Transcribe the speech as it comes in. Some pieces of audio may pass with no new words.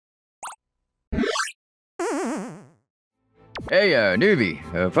Hey, newbie,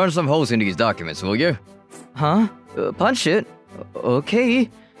 punch some holes in these documents, will you? Huh? Punch it? Okay.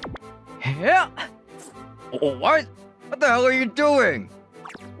 Yeah. What? What the hell are you doing?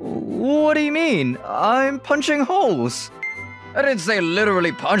 What do you mean? I'm punching holes. I didn't say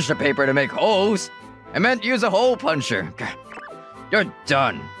literally punch the paper to make holes. I meant use a hole puncher. You're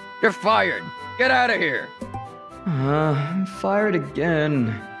done. You're fired. Get out of here. I'm fired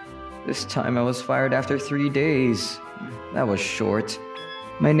again. This time I was fired after 3 days. That was short.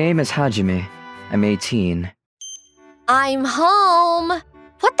 My name is Hajime. I'm 18. I'm home.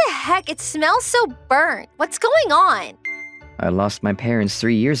 What the heck? It smells so burnt. What's going on? I lost my parents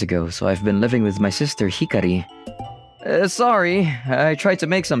 3 years ago, so I've been living with my sister Hikari. Sorry, I tried to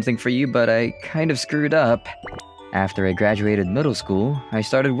make something for you, but I kind of screwed up. After I graduated middle school, I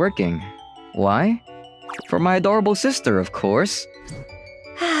started working. Why? For my adorable sister, of course.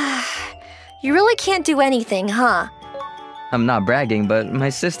 You really can't do anything, huh? I'm not bragging, but my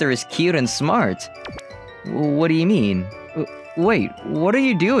sister is cute and smart. What do you mean? Wait, what are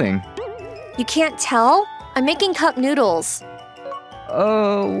you doing? You can't tell? I'm making cup noodles.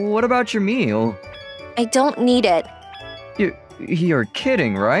 What about your meal? I don't need it. You're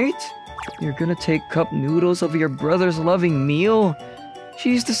kidding, right? You're gonna take cup noodles over your brother's loving meal? She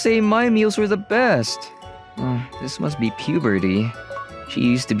used to say my meals were the best. This must be puberty. She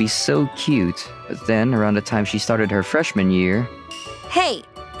used to be so cute, but then around the time she started her freshman year... Hey,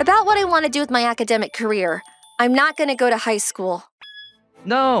 about what I want to do with my academic career. I'm not gonna go to high school.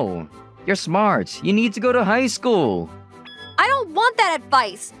 No! You're smart. You need to go to high school. I don't want that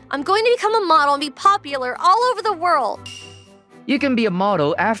advice. I'm going to become a model and be popular all over the world. You can be a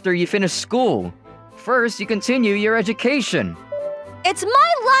model after you finish school. First, you continue your education. It's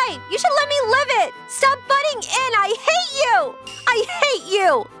my life! You should let me live it! Stop butting in! I hate you! I hate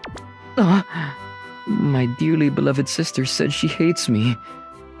you! My dearly beloved sister said she hates me.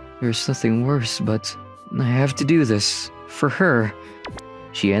 There's nothing worse, but I have to do this. For her.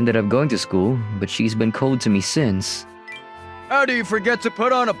 She ended up going to school, but she's been cold to me since. How do you forget to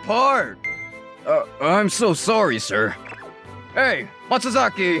put on a part? I'm so sorry, sir. Hey,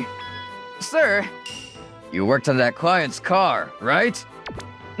 Matsuzaki! Sir? You worked on that client's car, right?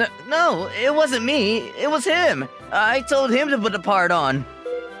 No, it wasn't me. It was him. I told him to put the part on.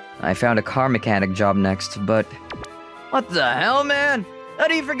 I found a car mechanic job next, but... What the hell, man? How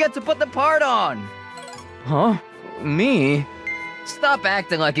do you forget to put the part on? Huh? Me? Stop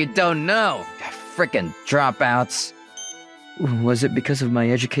acting like you don't know. Frickin' dropouts. Was it because of my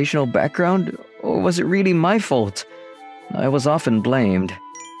educational background, or was it really my fault? I was often blamed.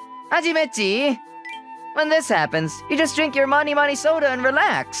 Hajimechi, when this happens, you just drink your mani soda and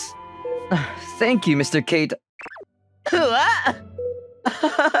relax. Thank you, Mr. Kate.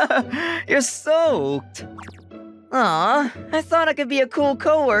 You're soaked. Aw, I thought I could be a cool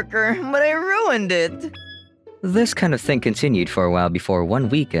coworker, but I ruined it. This kind of thing continued for a while before one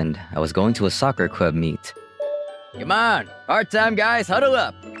weekend, I was going to a soccer club meet. Come on, part-time guys, huddle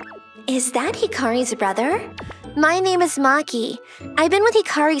up. Is that Hikari's brother? My name is Maki. I've been with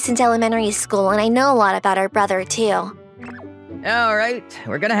Hikari since elementary school, and I know a lot about our brother, too. Alright,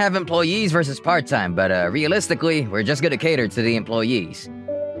 we're gonna have employees versus part-time, but realistically, we're just gonna cater to the employees.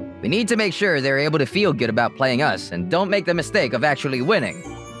 We need to make sure they're able to feel good about playing us, and don't make the mistake of actually winning.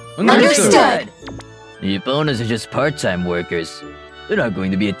 Understood! The opponents are just part-time workers. They're not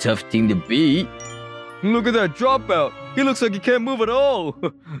going to be a tough team to beat. Look at that dropout. He looks like he can't move at all.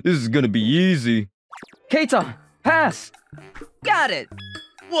 This is gonna be easy. Keita, pass! Got it!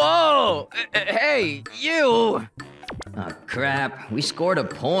 Whoa! Hey, you! Oh, crap. We scored a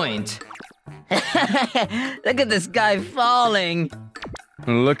point. Look at this guy falling.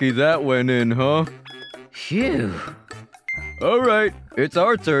 Lucky that went in, huh? Phew. Alright, it's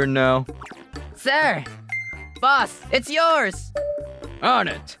our turn now. Sir! Boss, it's yours! On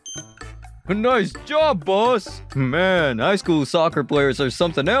it! Nice job, boss! Man, high school soccer players are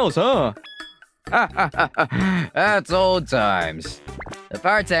something else, huh? That's old times. The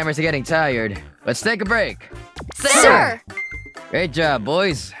part-timers are getting tired. Let's take a break. Sir! Great job,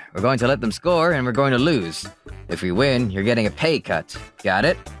 boys. We're going to let them score, and we're going to lose. If we win, you're getting a pay cut. Got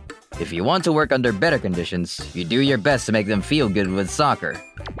it? If you want to work under better conditions, you do your best to make them feel good with soccer.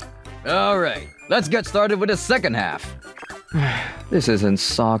 Alright, let's get started with the second half. This isn't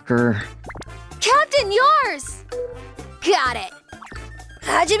soccer. Captain, yours! Got it.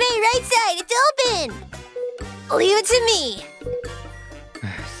 Hajime, right side, it's open! Leave it to me.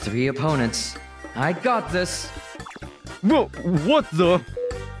 3 opponents. I got this. Whoa, what the?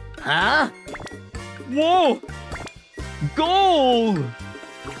 Huh? Whoa! Goal!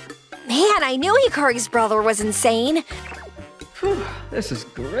 Man, I knew Hikari's brother was insane. Whew, this is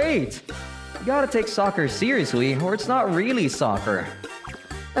great. You gotta take soccer seriously, or it's not really soccer.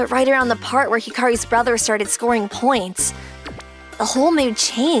 But right around the part where Hikari's brother started scoring points, the whole mood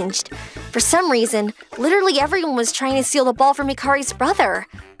changed. For some reason, literally everyone was trying to steal the ball from Hikari's brother.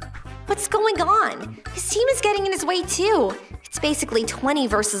 What's going on? His team is getting in his way too. It's basically 20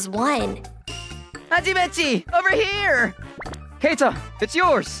 versus 1. Hajimechi, over here! Keita, it's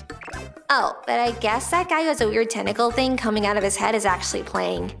yours! Oh, but I guess that guy who has a weird tentacle thing coming out of his head is actually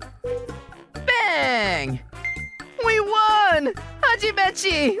playing. Bang! We won!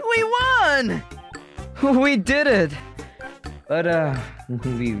 Hajimechi, we won! We did it! But,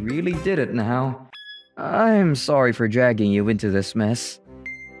 we really did it now. I'm sorry for dragging you into this mess.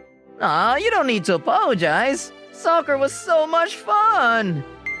 Aw, you don't need to apologize. Soccer was so much fun!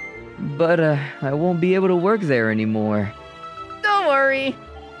 But, I won't be able to work there anymore. Don't worry.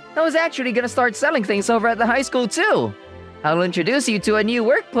 I was actually gonna start selling things over at the high school too. I'll introduce you to a new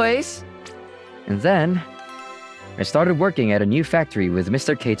workplace. And then, I started working at a new factory with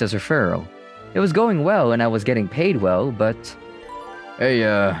Mr. Keita's referral. It was going well and I was getting paid well, but... Hey,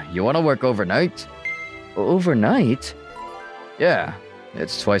 you wanna work overnight? Overnight? Yeah,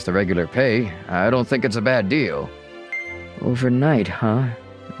 it's twice the regular pay. I don't think it's a bad deal. Overnight, huh?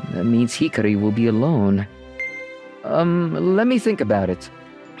 That means Hikari will be alone. Let me think about it.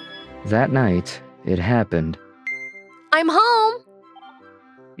 That night, it happened. I'm home!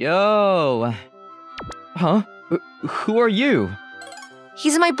 Yo! Huh? Who are you?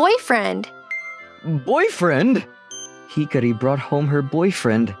 He's my boyfriend. Boyfriend? Hikari brought home her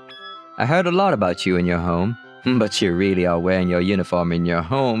boyfriend. I heard a lot about you in your home, but you really are wearing your uniform in your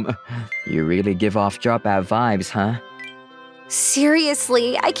home. You really give off dropout vibes, huh?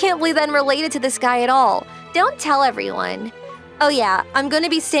 Seriously, I can't believe I'm related to this guy at all. Don't tell everyone. Oh yeah, I'm gonna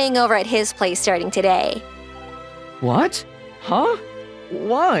be staying over at his place starting today. What? Huh?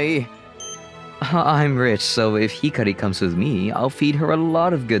 Why? I'm rich, so if Hikari comes with me, I'll feed her a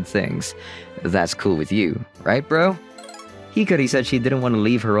lot of good things. That's cool with you, right, bro? Hikari said she didn't want to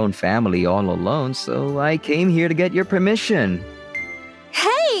leave her own family all alone, so I came here to get your permission.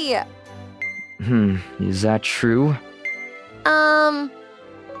 Hey! Is that true?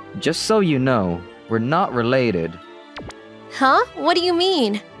 Just so you know, we're not related. Huh? What do you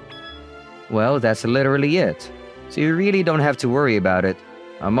mean? Well, that's literally it. So you really don't have to worry about it.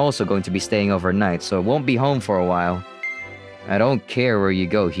 I'm also going to be staying overnight, so I won't be home for a while. I don't care where you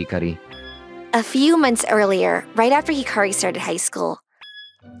go, Hikari. A few months earlier, right after Hikari started high school.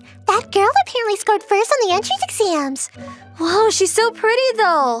 That girl apparently scored first on the entrance exams. Whoa, she's so pretty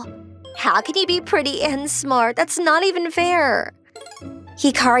though. How can you be pretty and smart? That's not even fair.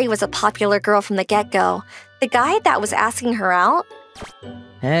 Hikari was a popular girl from the get-go. The guy that was asking her out?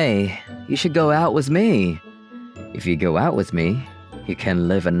 Hey, you should go out with me. If you go out with me, you can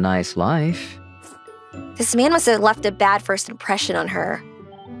live a nice life. This man must have left a bad first impression on her.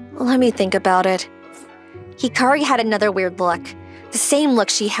 Let me think about it. Hikari had another weird look. The same look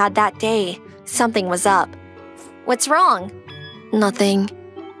she had that day. Something was up. What's wrong? Nothing.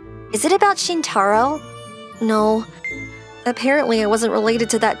 Is it about Shintaro? No. Apparently I wasn't related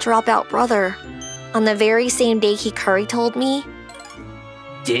to that dropout brother. On the very same day Hikari told me.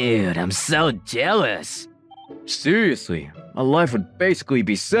 Dude, I'm so jealous. Seriously, my life would basically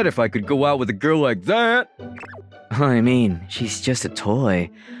be set if I could go out with a girl like that. I mean, she's just a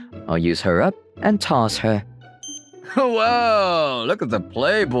toy. I'll use her up and toss her. Whoa, look at the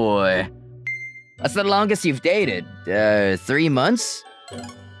playboy. That's the longest you've dated. 3 months?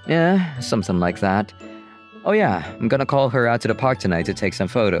 Yeah, something like that. Oh yeah, I'm gonna call her out to the park tonight to take some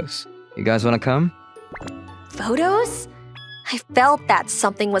photos. You guys wanna come? Photos? I felt that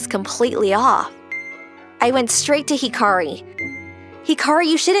something was completely off. I went straight to Hikari. Hikari,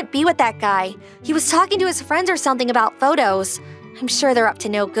 you shouldn't be with that guy. He was talking to his friends or something about photos. I'm sure they're up to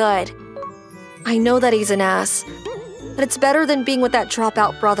no good. I know that he's an ass, but it's better than being with that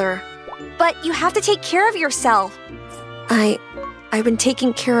dropout brother. But you have to take care of yourself. I've been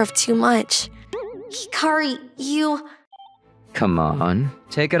taking care of too much. Hikari, you... Come on,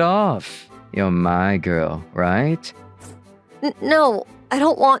 take it off. You're my girl, right? No, I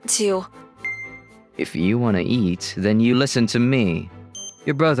don't want to. If you want to eat, then you listen to me.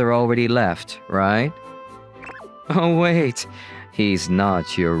 Your brother already left, right? Oh wait, he's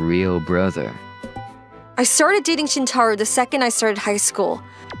not your real brother. I started dating Shintaro the second I started high school.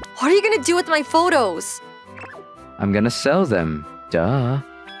 What are you gonna do with my photos? I'm gonna sell them, duh.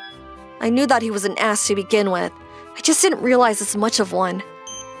 I knew that he was an ass to begin with. I just didn't realize as much of one.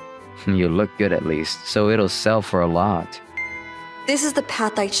 You look good at least, so it'll sell for a lot. This is the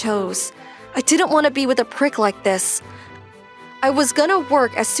path I chose. I didn't want to be with a prick like this. I was gonna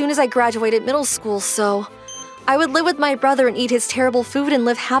work as soon as I graduated middle school, so I would live with my brother and eat his terrible food and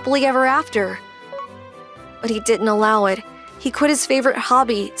live happily ever after. But he didn't allow it. He quit his favorite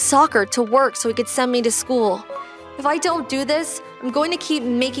hobby, soccer, to work so he could send me to school. If I don't do this, I'm going to keep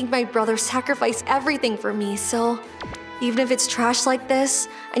making my brother sacrifice everything for me, so even if it's trash like this,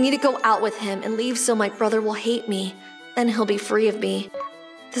 I need to go out with him and leave so my brother will hate me. Then he'll be free of me.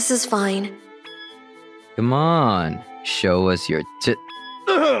 This is fine. Come on, show us your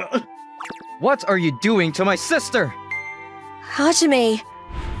What are you doing to my sister? Hajime,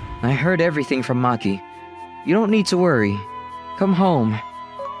 I heard everything from Maki. You don't need to worry. Come home.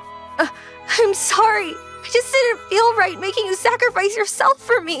 I'm sorry. I just didn't feel right making you sacrifice yourself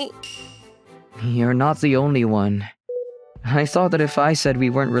for me. You're not the only one. I thought that if I said we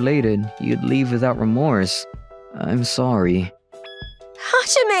weren't related, you'd leave without remorse. I'm sorry.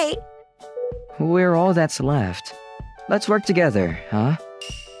 Hajime! We're all that's left. Let's work together, huh?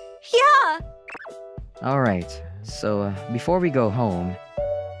 Yeah! Alright, so before we go home...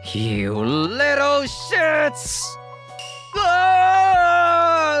 You little shits!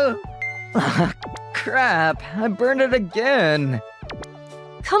 Ah! Crap, I burned it again.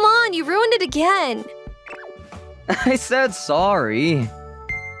 Come on, you ruined it again. I said sorry.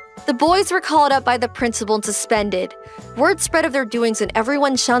 The boys were called up by the principal and suspended. Word spread of their doings and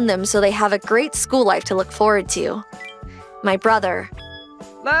everyone shunned them so they have a great school life to look forward to. My brother.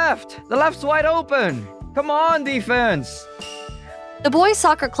 Left! The left's wide open! Come on, defense! The boys'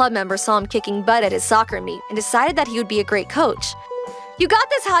 soccer club member saw him kicking butt at his soccer meet and decided that he would be a great coach. You got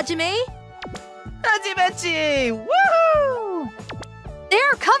this, Hajime! Hajimechi! Woohoo!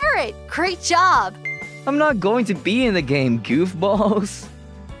 There, cover it! Great job! I'm not going to be in the game, goofballs.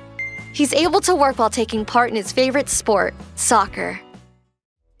 He's able to work while taking part in his favorite sport, soccer.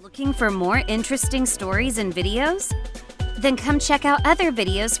 Looking for more interesting stories and videos? Then come check out other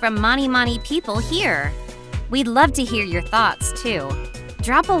videos from Mani Mani people here. We'd love to hear your thoughts, too.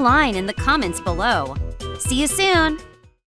 Drop a line in the comments below. See you soon!